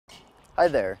Hi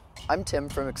there, I'm Tim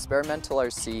from Experimental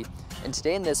RC, and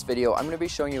today in this video I'm going to be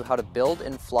showing you how to build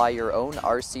and fly your own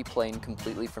RC plane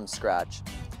completely from scratch.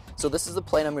 So this is the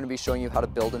plane I'm going to be showing you how to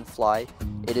build and fly.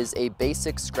 It is a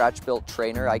basic scratch-built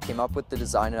trainer. I came up with the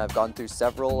design and I've gone through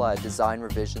several design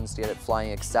revisions to get it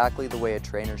flying exactly the way a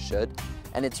trainer should,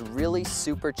 and it's really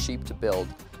super cheap to build.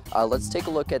 Let's take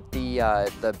a look at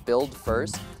the build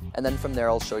first, and then from there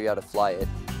I'll show you how to fly it.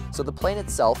 So the plane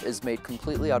itself is made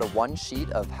completely out of one sheet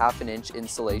of 1/2 inch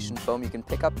insulation foam. You can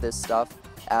pick up this stuff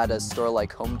at a store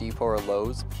like Home Depot or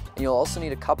Lowe's, and you'll also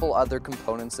need a couple other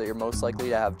components that you're most likely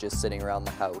to have just sitting around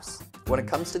the house. When it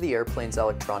comes to the airplane's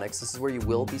electronics, this is where you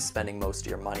will be spending most of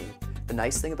your money. The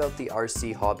nice thing about the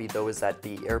RC hobby though is that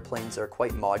the airplanes are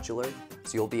quite modular,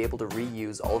 so you'll be able to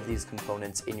reuse all of these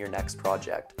components in your next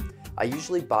project. I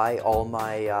usually buy all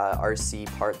my RC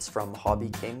parts from Hobby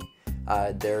King.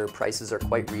 Their prices are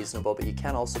quite reasonable, but you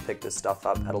can also pick this stuff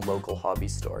up at a local hobby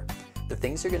store. The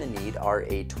things you're going to need are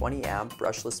a 20 amp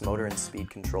brushless motor and speed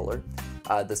controller.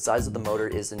 The size of the motor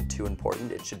isn't too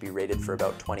important, it should be rated for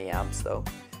about 20 amps though.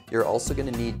 You're also going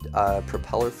to need a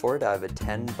propeller for it. I have a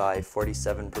 10 by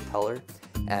 47 propeller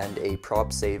and a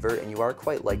prop saver, and you are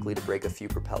quite likely to break a few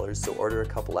propellers, so order a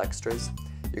couple extras.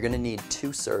 You're going to need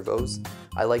 2 servos.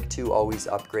 I like to always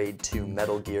upgrade to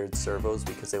metal geared servos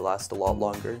because they last a lot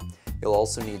longer. You'll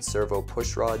also need servo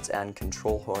push rods and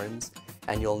control horns,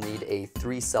 and you'll need a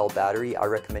 3-cell battery. I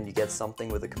recommend you get something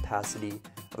with a capacity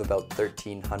of about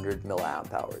 1300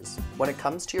 milliamp hours. When it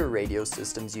comes to your radio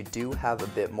systems, you do have a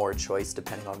bit more choice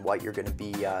depending on what you're going to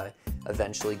be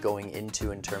eventually going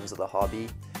into in terms of the hobby.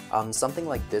 Something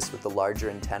like this with the larger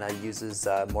antenna uses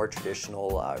more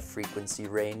traditional frequency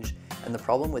range, and the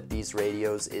problem with these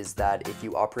radios is that if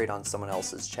you operate on someone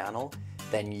else's channel,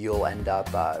 then you'll end up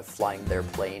flying their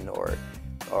plane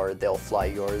or they'll fly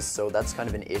yours, so that's kind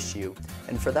of an issue.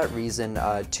 And for that reason,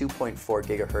 2.4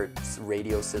 gigahertz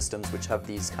radio systems, which have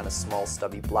these kind of small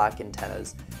stubby black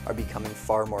antennas, are becoming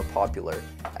far more popular.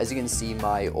 As you can see,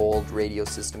 my old radio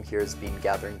system here has been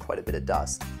gathering quite a bit of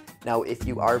dust. Now, if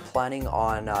you are planning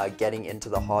on getting into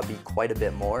the hobby quite a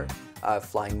bit more,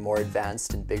 flying more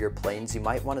advanced and bigger planes, you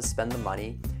might want to spend the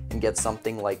money and get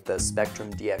something like the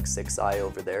Spectrum DX6i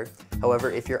over there.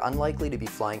 However, if you're unlikely to be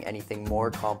flying anything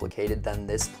more complicated than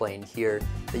this plane here,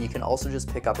 then you can also just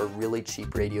pick up a really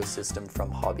cheap radio system from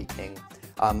Hobby King.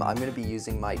 I'm going to be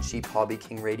using my cheap Hobby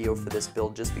King radio for this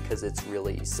build just because it's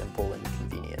really simple and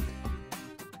convenient.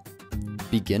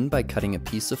 Begin by cutting a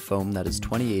piece of foam that is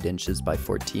 28 inches by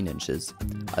 14 inches.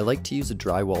 I like to use a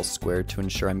drywall square to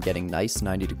ensure I'm getting nice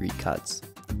 90-degree cuts.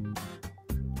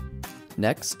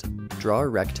 Next, draw a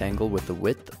rectangle with a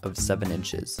width of 7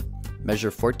 inches. Measure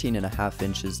 14.5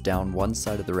 inches down one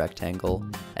side of the rectangle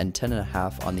and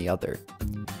 10.5 on the other.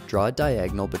 Draw a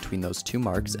diagonal between those two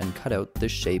marks and cut out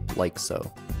this shape like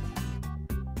so.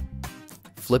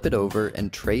 Flip it over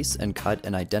and trace and cut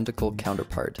an identical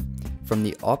counterpart. From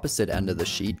the opposite end of the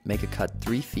sheet, make a cut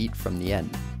 3 feet from the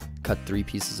end. Cut 3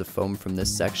 pieces of foam from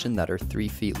this section that are 3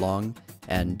 feet long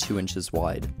and 2 inches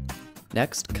wide.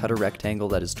 Next, cut a rectangle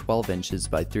that is 12 inches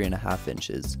by 3.5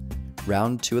 inches.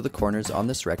 Round 2 of the corners on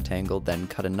this rectangle, then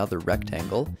cut another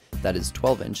rectangle that is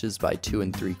 12 inches by 2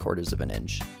 3/4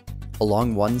 inches.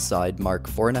 Along one side, mark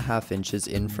 4.5 inches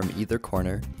in from either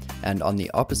corner, and on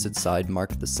the opposite side,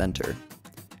 mark the center.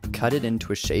 Cut it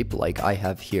into a shape like I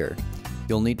have here.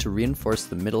 You'll need to reinforce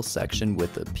the middle section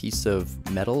with a piece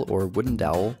of metal or wooden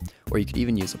dowel, or you could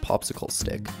even use a popsicle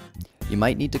stick. You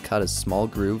might need to cut a small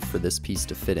groove for this piece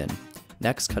to fit in.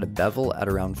 Next, cut a bevel at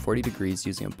around 40 degrees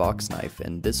using a box knife,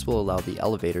 and this will allow the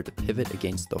elevator to pivot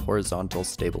against the horizontal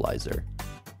stabilizer.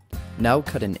 Now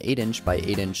cut an 8-inch by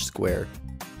 8-inch square.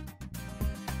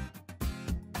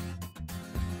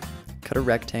 Cut a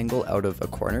rectangle out of a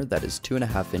corner that is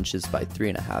 2.5 inches by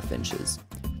 3.5 inches.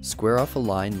 Square off a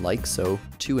line like so,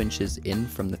 2 inches in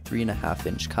from the 3.5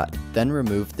 inch cut. Then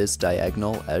remove this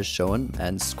diagonal as shown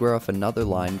and square off another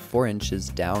line 4 inches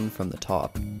down from the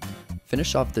top.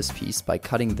 Finish off this piece by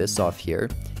cutting this off here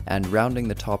and rounding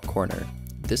the top corner.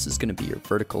 This is going to be your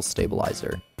vertical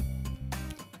stabilizer.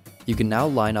 You can now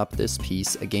line up this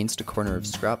piece against a corner of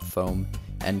scrap foam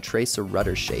and trace a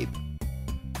rudder shape.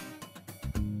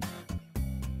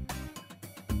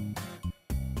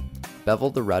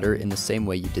 Bevel the rudder in the same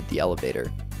way you did the elevator.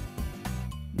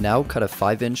 Now cut a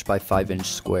 5-inch by 5-inch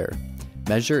square.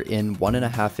 Measure in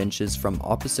 1.5 inches from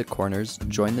opposite corners,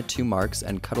 join the two marks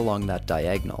and cut along that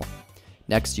diagonal.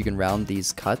 Next, you can round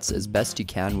these cuts as best you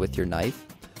can with your knife,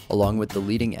 along with the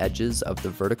leading edges of the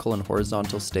vertical and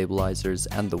horizontal stabilizers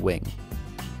and the wing.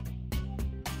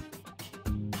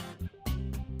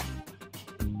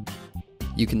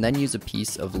 You can then use a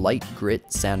piece of light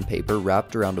grit sandpaper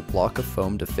wrapped around a block of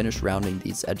foam to finish rounding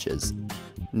these edges.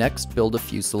 Next, build a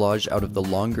fuselage out of the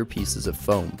longer pieces of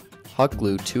foam. Hot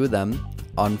glue 2 of them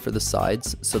on for the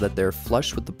sides so that they're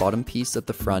flush with the bottom piece at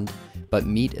the front but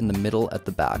meet in the middle at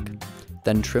the back.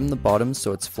 Then trim the bottom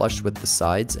so it's flush with the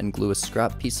sides and glue a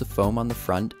scrap piece of foam on the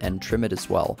front and trim it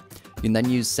as well. You can then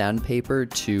use sandpaper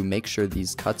to make sure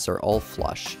these cuts are all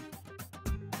flush.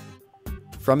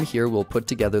 From here we'll put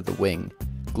together the wing.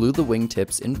 Glue the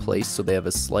wingtips in place so they have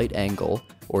a slight angle,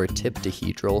 or a tip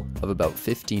dihedral, of about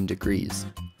 15 degrees.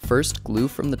 First, glue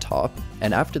from the top,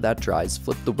 and after that dries,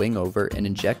 flip the wing over and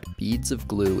inject beads of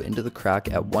glue into the crack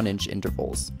at 1-inch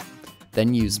intervals.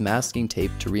 Then use masking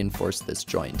tape to reinforce this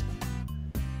joint.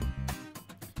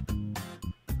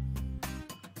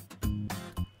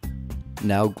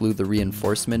 Now glue the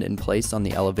reinforcement in place on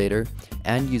the elevator,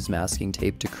 and use masking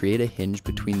tape to create a hinge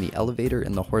between the elevator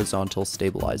and the horizontal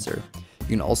stabilizer.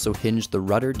 You can also hinge the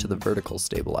rudder to the vertical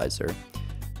stabilizer.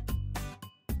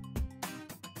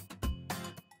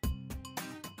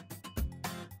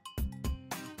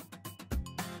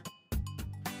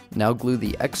 Now glue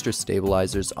the extra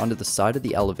stabilizers onto the side of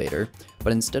the elevator,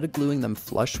 but instead of gluing them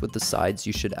flush with the sides,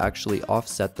 you should actually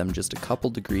offset them just a couple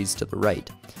degrees to the right.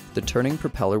 The turning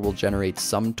propeller will generate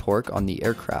some torque on the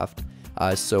aircraft,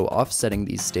 so offsetting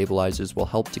these stabilizers will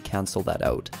help to cancel that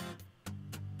out.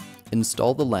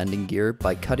 Install the landing gear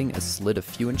by cutting a slit a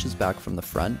few inches back from the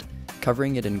front,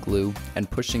 covering it in glue, and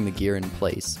pushing the gear in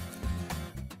place.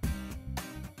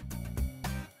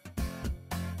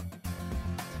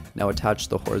 Now attach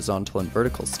the horizontal and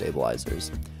vertical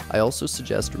stabilizers. I also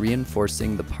suggest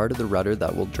reinforcing the part of the rudder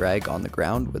that will drag on the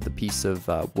ground with a piece of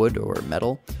wood or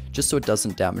metal, just so it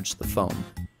doesn't damage the foam.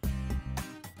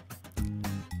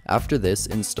 After this,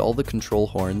 install the control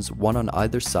horns, one on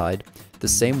either side, the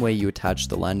same way you attach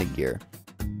the landing gear.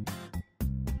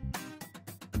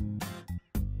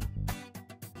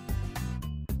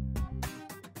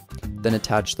 Then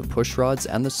attach the push rods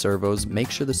and the servos,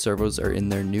 make sure the servos are in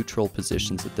their neutral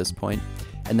positions at this point,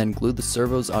 and then glue the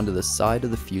servos onto the side of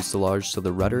the fuselage so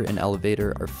the rudder and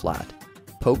elevator are flat.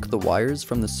 Poke the wires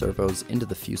from the servos into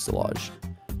the fuselage.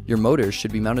 Your motor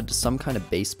should be mounted to some kind of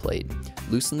base plate.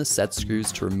 Loosen the set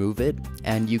screws to remove it,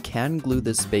 and you can glue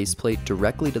this base plate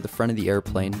directly to the front of the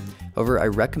airplane. However, I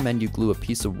recommend you glue a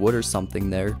piece of wood or something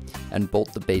there and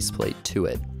bolt the base plate to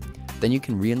it. Then you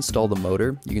can reinstall the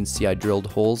motor. You can see I drilled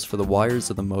holes for the wires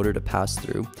of the motor to pass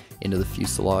through into the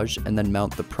fuselage, and then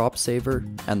mount the prop saver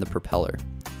and the propeller.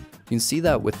 You can see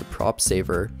that with the prop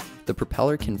saver, the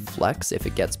propeller can flex if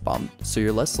it gets bumped, so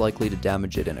you're less likely to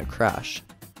damage it in a crash.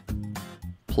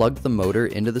 Plug the motor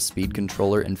into the speed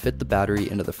controller and fit the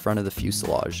battery into the front of the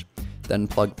fuselage. Then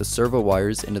plug the servo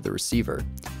wires into the receiver.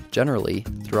 Generally,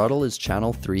 throttle is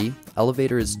channel 3,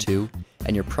 elevator is 2,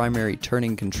 and your primary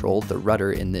turning control, the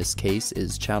rudder in this case,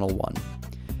 is channel 1.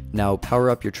 Now power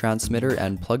up your transmitter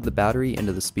and plug the battery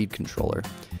into the speed controller.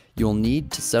 You'll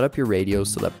need to set up your radio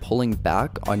so that pulling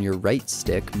back on your right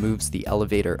stick moves the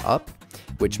elevator up,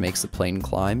 which makes the plane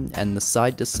climb, and the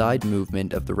side-to-side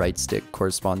movement of the right stick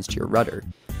corresponds to your rudder,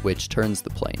 which turns the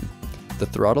plane. The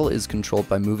throttle is controlled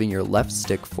by moving your left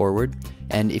stick forward,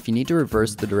 and if you need to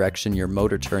reverse the direction your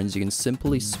motor turns, you can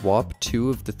simply swap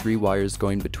 2 of the 3 wires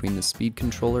going between the speed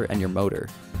controller and your motor.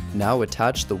 Now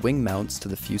attach the wing mounts to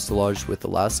the fuselage with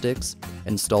elastics,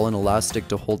 install an elastic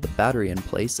to hold the battery in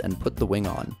place, and put the wing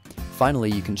on.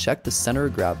 Finally, you can check the center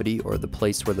of gravity, or the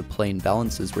place where the plane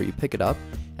balances where you pick it up,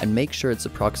 and make sure it's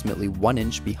approximately 1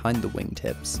 inch behind the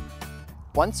wingtips.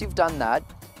 Once you've done that,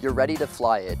 you're ready to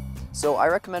fly it. So I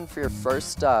recommend for your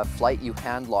first flight you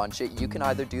hand launch it. You can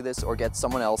either do this or get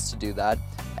someone else to do that.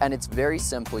 And it's very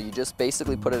simple. You just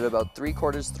basically put it at about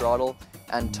 3/4 throttle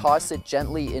and toss it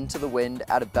gently into the wind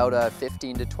at about a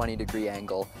 15 to 20 degree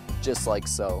angle, just like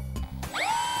so.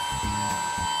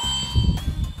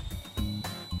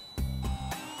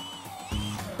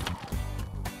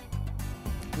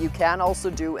 You can also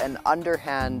do an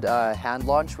underhand hand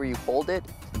launch where you hold it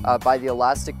by the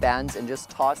elastic bands and just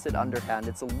toss it underhand.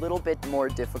 It's a little bit more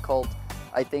difficult,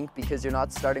 I think, because you're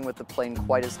not starting with the plane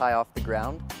quite as high off the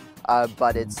ground,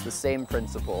 but it's the same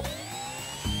principle.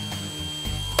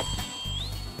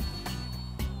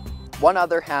 One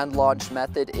other hand launch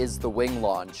method is the wing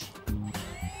launch.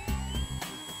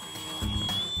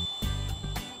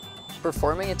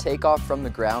 Performing a takeoff from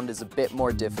the ground is a bit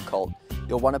more difficult.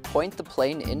 You'll want to point the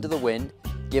plane into the wind,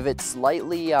 give it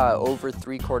slightly over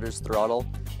 3/4 throttle,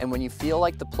 and when you feel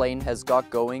like the plane has got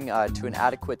going to an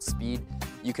adequate speed,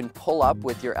 you can pull up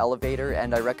with your elevator,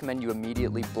 and I recommend you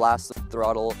immediately blast the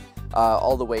throttle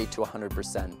all the way to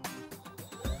 100%.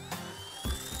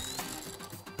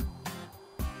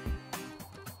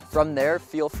 From there,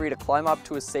 feel free to climb up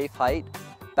to a safe height,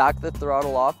 back the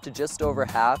throttle off to just over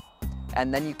half,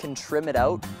 and then you can trim it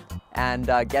out and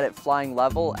get it flying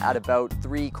level at about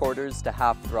 3/4 to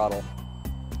half throttle.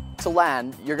 To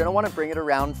land, you're going to want to bring it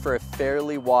around for a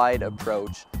fairly wide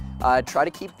approach. Try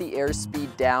to keep the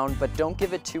airspeed down, but don't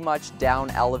give it too much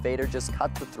down elevator, just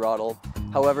cut the throttle.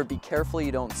 However, be careful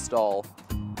you don't stall.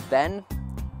 Then,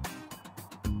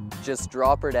 just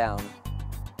drop her down.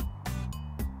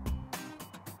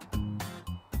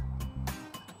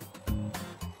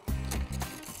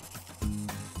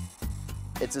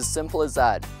 It's as simple as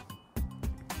that.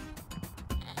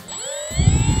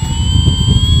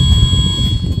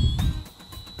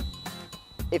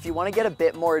 If you want to get a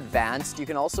bit more advanced, you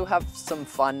can also have some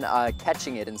fun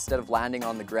catching it instead of landing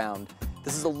on the ground.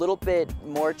 This is a little bit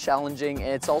more challenging, and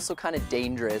it's also kind of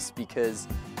dangerous because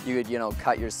you would,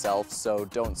 cut yourself, so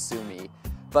don't sue me.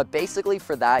 But basically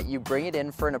for that, you bring it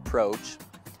in for an approach,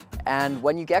 and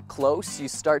when you get close, you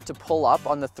start to pull up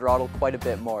on the throttle quite a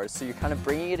bit more. So you're kind of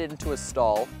bringing it into a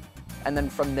stall, and then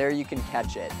from there you can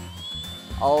catch it.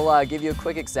 I'll give you a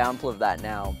quick example of that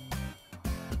now.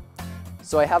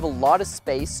 So I have a lot of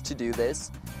space to do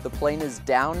this. The plane is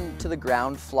down to the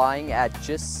ground, flying at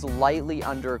just slightly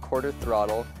under 1/4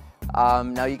 throttle.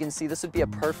 Now you can see this would be a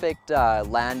perfect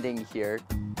landing here,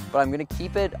 but I'm gonna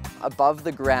keep it above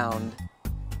the ground.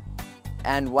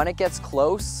 And when it gets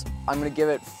close, I'm gonna give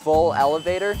it full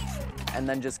elevator and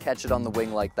then just catch it on the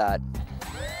wing like that.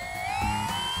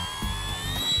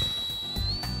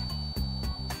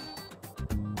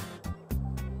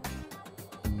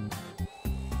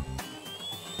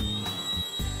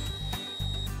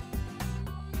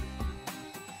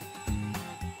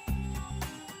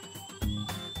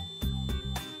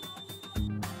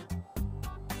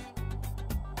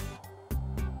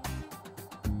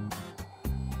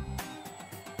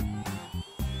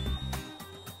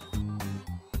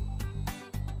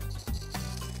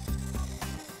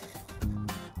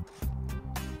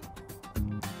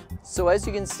 So as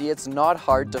you can see, it's not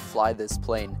hard to fly this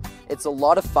plane. It's a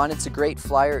lot of fun, it's a great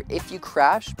flyer. If you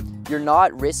crash, you're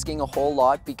not risking a whole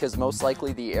lot because most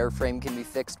likely the airframe can be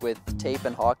fixed with tape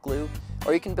and hot glue,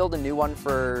 or you can build a new one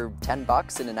for 10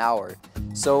 bucks in an hour.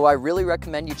 So I really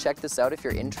recommend you check this out if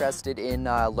you're interested in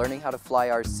learning how to fly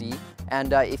RC.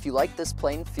 And if you like this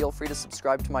plane, feel free to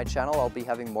subscribe to my channel. I'll be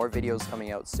having more videos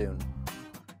coming out soon.